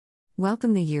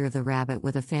Welcome the Year of the Rabbit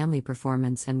with a family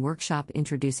performance and workshop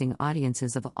introducing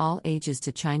audiences of all ages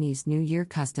to Chinese New Year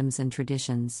customs and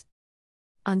traditions.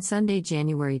 On Sunday,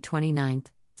 January 29th,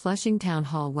 Flushing Town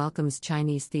Hall welcomes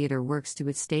Chinese Theatre Works to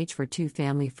its stage for two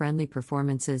family-friendly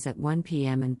performances at 1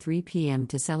 p.m. and 3 p.m.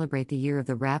 to celebrate the Year of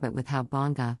the Rabbit with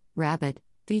Haobanga, Rabbit,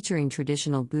 featuring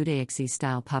traditional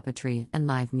Budayexi-style puppetry and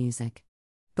live music.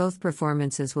 Both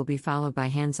performances will be followed by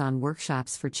hands-on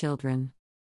workshops for children.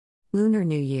 Lunar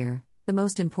New Year, the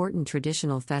most important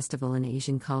traditional festival in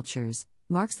Asian cultures,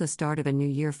 marks the start of a new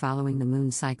year following the moon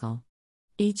cycle.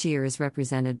 Each year is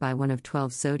represented by one of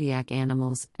 12 zodiac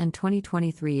animals, and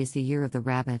 2023 is the Year of the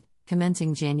Rabbit,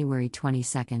 commencing January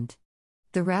 22nd.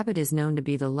 The rabbit is known to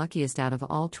be the luckiest out of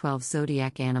all 12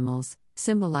 zodiac animals,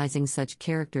 symbolizing such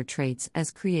character traits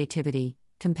as creativity,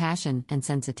 compassion, and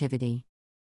sensitivity.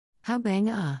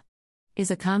 Haobanga is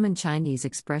a common Chinese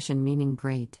expression meaning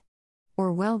great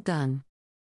or well done.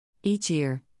 Each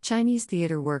year, Chinese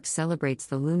Theatre Works celebrates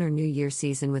the Lunar New Year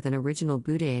season with an original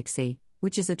Budayexi,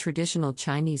 which is a traditional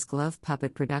Chinese glove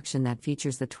puppet production that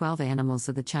features the 12 animals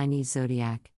of the Chinese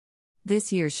zodiac.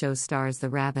 This year's show stars the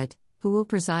rabbit, who will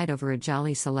preside over a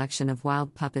jolly selection of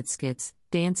wild puppet skits,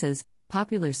 dances,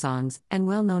 popular songs, and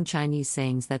well-known Chinese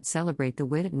sayings that celebrate the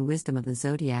wit and wisdom of the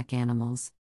zodiac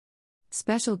animals.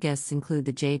 Special guests include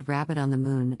the Jade Rabbit on the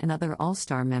Moon and other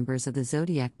all-star members of the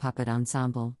Zodiac Puppet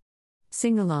Ensemble.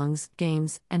 Sing-alongs,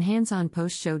 games, and hands-on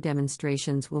post-show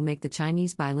demonstrations will make the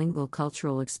Chinese bilingual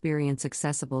cultural experience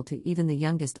accessible to even the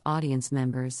youngest audience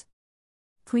members.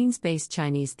 Queens-based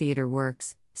Chinese Theatre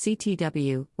Works,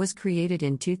 CTW, was created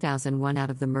in 2001 out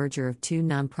of the merger of two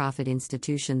nonprofit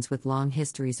institutions with long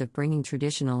histories of bringing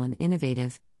traditional and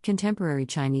innovative, contemporary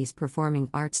Chinese performing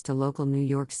arts to local New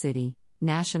York City,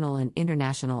 national and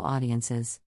international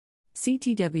audiences.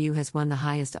 CTW has won the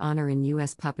highest honor in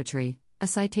U.S. puppetry, a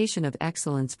citation of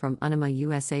excellence from Unima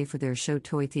USA for their show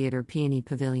Toy Theater Peony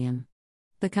Pavilion.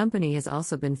 The company has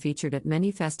also been featured at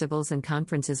many festivals and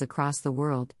conferences across the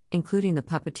world, including the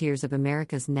Puppeteers of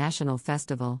America's National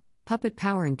Festival, Puppet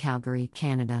Power in Calgary,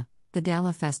 Canada, the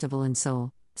Dala Festival in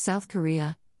Seoul, South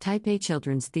Korea, Taipei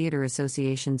Children's Theatre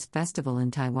Association's Festival in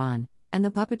Taiwan, and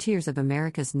the Puppeteers of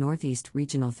America's Northeast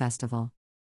Regional Festival.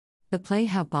 The play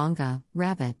Haobanga,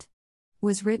 Rabbit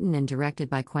was written and directed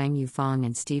by Kwang Yu-fong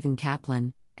and Stephen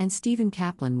Kaplan, and Stephen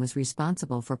Kaplan was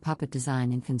responsible for puppet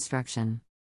design and construction.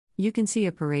 You can see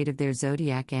a parade of their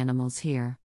zodiac animals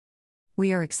here.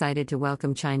 We are excited to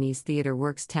welcome Chinese Theatre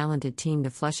Works' talented team to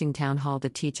Flushing Town Hall to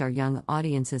teach our young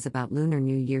audiences about Lunar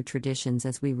New Year traditions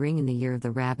as we ring in the Year of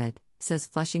the Rabbit, says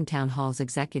Flushing Town Hall's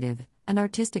executive and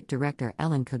artistic director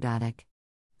Ellen Kodatek.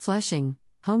 Flushing,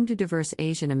 home to diverse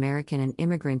Asian American and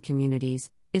immigrant communities,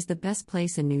 is the best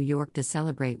place in New York to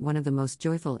celebrate one of the most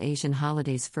joyful Asian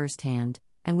holidays firsthand,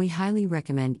 and we highly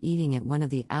recommend eating at one of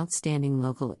the outstanding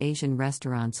local Asian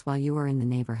restaurants while you are in the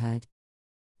neighborhood.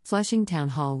 Flushing Town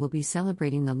Hall will be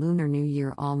celebrating the Lunar New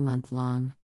Year all month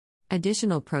long.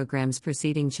 Additional programs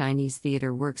preceding Chinese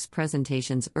Theatre Works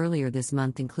presentations earlier this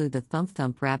month include the Thump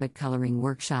Thump Rabbit Coloring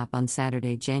Workshop on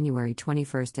Saturday, January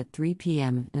 21st at 3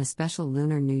 p.m. and a special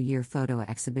Lunar New Year photo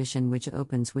exhibition which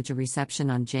opens with a reception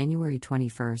on January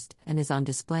 21st and is on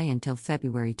display until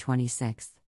February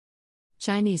 26th.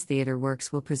 Chinese Theatre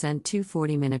Works will present two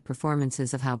 40-minute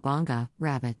performances of Haobanga,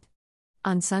 Rabbit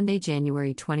on Sunday,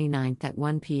 January 29th at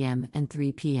 1 p.m. and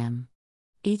 3 p.m.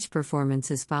 Each performance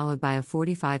is followed by a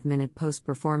 45-minute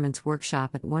post-performance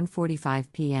workshop at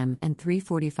 1:45 p.m. and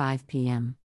 3:45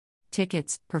 p.m.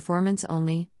 Tickets, performance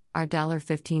only, are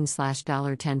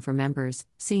 $15/$10 for members,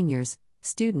 seniors,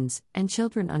 students, and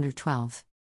children under 12.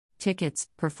 Tickets,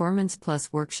 performance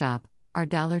plus workshop, are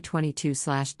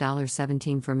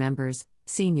 $22/$17 for members,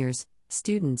 seniors,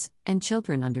 students, and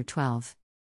children under 12.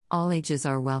 All ages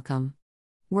are welcome.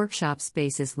 Workshop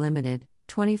space is limited,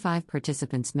 25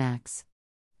 participants max.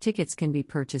 Tickets can be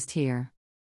purchased here.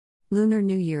 Lunar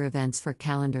New Year events for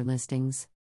calendar listings.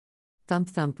 Thump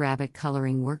Thump Rabbit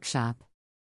Coloring Workshop.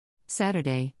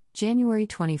 Saturday, January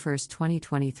 21,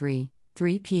 2023,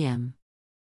 3 p.m.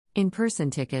 In-person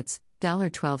tickets,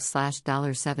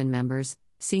 $12/$7 members,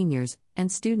 seniors,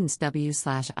 and students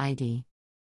W/ID.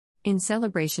 In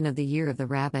celebration of the Year of the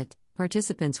Rabbit,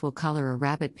 participants will color a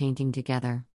rabbit painting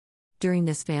together. During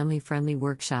this family-friendly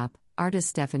workshop, artist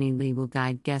Stephanie Lee will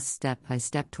guide guests step by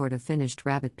step toward a finished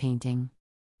rabbit painting.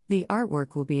 The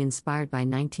artwork will be inspired by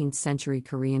 19th-century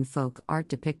Korean folk art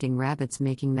depicting rabbits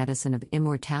making medicine of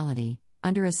immortality,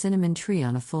 under a cinnamon tree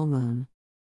on a full moon.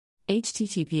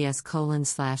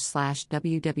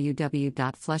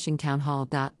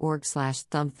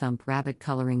 https://www.flushingtownhall.org/Thump Thump Rabbit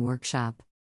Coloring Workshop.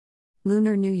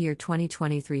 Lunar New Year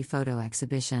 2023 Photo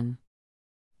Exhibition.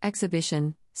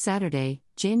 Exhibition, Saturday,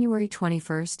 January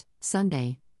 21st,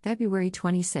 Sunday, February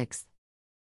 26th.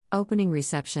 Opening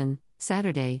reception,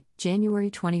 Saturday,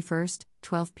 January 21st,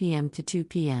 12 p.m. to 2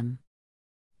 p.m.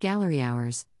 Gallery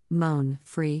hours, Moan,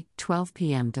 free, 12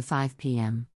 p.m. to 5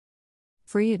 p.m.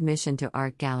 Free admission to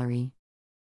Art Gallery.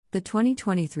 The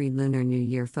 2023 Lunar New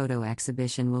Year photo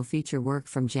exhibition will feature work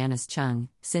from Janice Chung,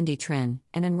 Cindy Trin,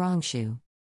 and Enrong Xu.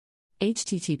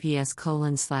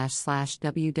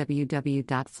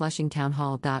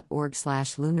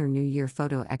 https://www.flushingtownhall.org/Lunar New Year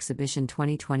Photo Exhibition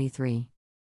 2023.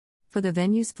 For the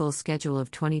venue's full schedule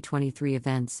of 2023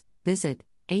 events, visit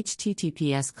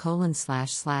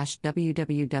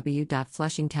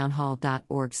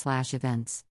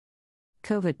https://www.flushingtownhall.org/events.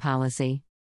 COVID policy.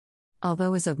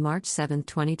 Although as of March 7,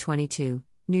 2022,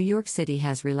 New York City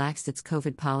has relaxed its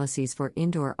COVID policies for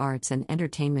indoor arts and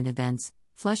entertainment events,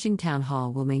 Flushing Town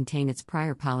Hall will maintain its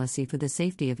prior policy for the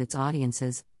safety of its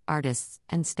audiences, artists,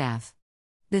 and staff.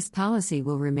 This policy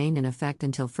will remain in effect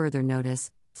until further notice.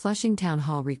 Flushing Town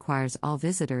Hall requires all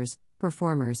visitors,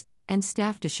 performers, and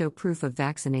staff to show proof of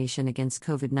vaccination against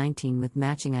COVID-19 with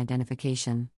matching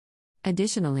identification.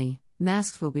 Additionally,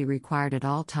 masks will be required at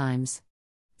all times.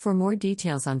 For more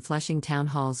details on Flushing Town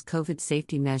Hall's COVID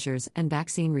safety measures and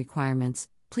vaccine requirements,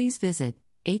 please visit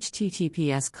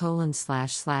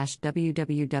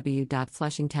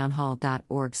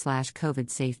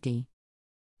https://www.flushingtownhall.org/COVID-safety.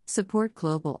 Support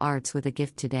global arts with a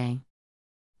gift today.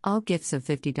 All gifts of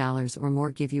 $50 or more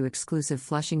give you exclusive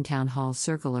Flushing Town Hall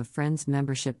Circle of Friends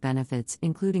membership benefits,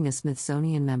 including a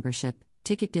Smithsonian membership,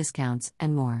 ticket discounts,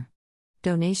 and more.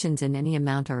 Donations in any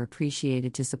amount are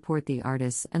appreciated to support the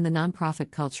artists and the nonprofit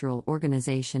cultural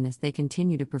organization as they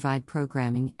continue to provide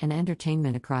programming and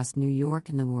entertainment across New York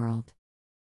and the world.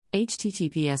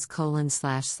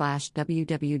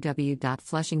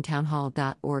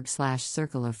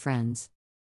 https://www.flushingtownhall.org/Circle of Friends.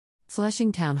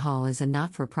 Flushing Town Hall is a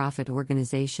not-for-profit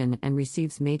organization and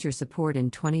receives major support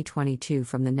in 2022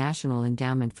 from the National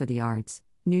Endowment for the Arts,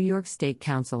 New York State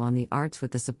Council on the Arts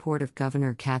with the support of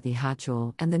Governor Kathy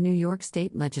Hochul and the New York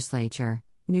State Legislature,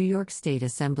 New York State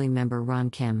Assembly Member Ron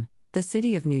Kim, the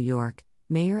City of New York,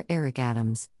 Mayor Eric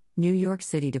Adams, New York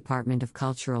City Department of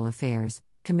Cultural Affairs,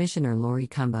 Commissioner Lori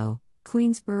Cumbo,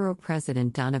 Queensborough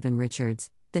President Donovan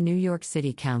Richards, the New York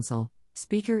City Council,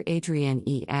 Speaker Adrienne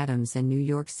E. Adams, and New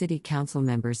York City Council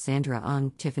members Sandra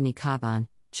Ong, Tiffany Kaban,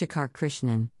 Shekar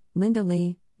Krishnan, Linda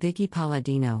Lee, Vicky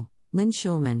Palladino, Lynn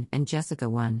Schulman, and Jessica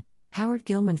Won, Howard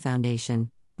Gilman Foundation,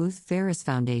 Booth Ferris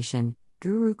Foundation,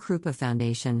 Guru Krupa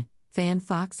Foundation, Fan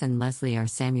Fox, and Leslie R.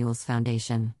 Samuels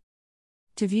Foundation.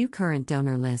 To view current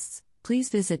donor lists, please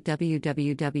visit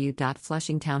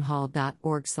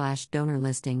www.flushingtownhall.org/donor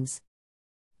listings.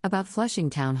 About Flushing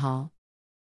Town Hall.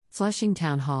 Flushing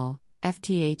Town Hall,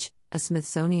 FTH, a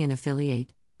Smithsonian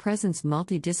affiliate, presents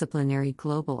multidisciplinary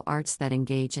global arts that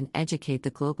engage and educate the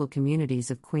global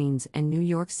communities of Queens and New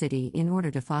York City in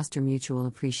order to foster mutual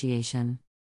appreciation.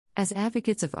 As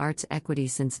advocates of arts equity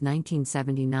since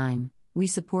 1979, we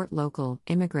support local,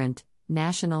 immigrant,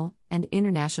 national, and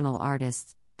international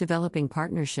artists, developing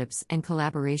partnerships and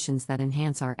collaborations that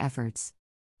enhance our efforts.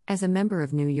 As a member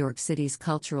of New York City's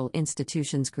Cultural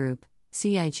Institutions Group,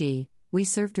 CIG, we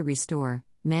serve to restore,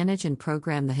 manage, and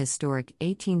program the historic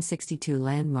 1862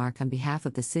 landmark on behalf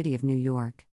of the City of New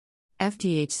York.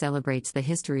 FTH celebrates the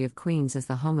history of Queens as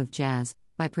the home of jazz,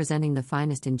 by presenting the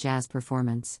finest in jazz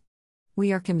performance.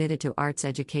 We are committed to arts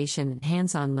education and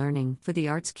hands-on learning for the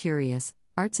arts curious,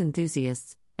 arts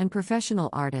enthusiasts, and professional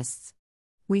artists.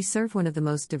 We serve one of the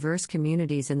most diverse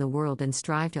communities in the world and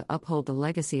strive to uphold the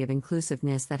legacy of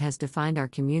inclusiveness that has defined our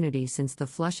community since the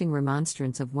Flushing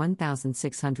Remonstrance of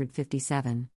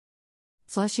 1657.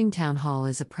 Flushing Town Hall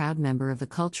is a proud member of the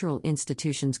Cultural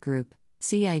Institutions Group,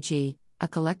 CIG, a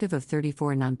collective of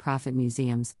 34 nonprofit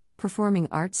museums, performing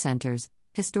arts centers,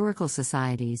 historical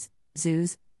societies,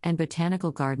 zoos, and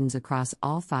botanical gardens across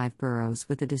all 5 boroughs,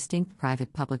 with a distinct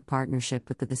private-public partnership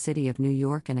with the City of New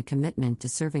York and a commitment to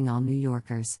serving all New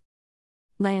Yorkers.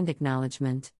 Land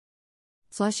Acknowledgement.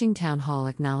 Flushing Town Hall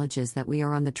acknowledges that we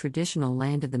are on the traditional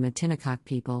land of the Matinecock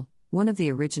people, one of the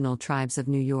original tribes of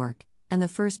New York, and the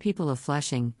first people of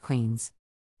Flushing, Queens.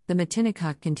 The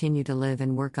Matinecock continue to live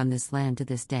and work on this land to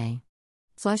this day.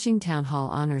 Flushing Town Hall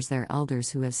honors their elders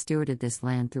who have stewarded this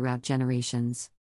land throughout generations.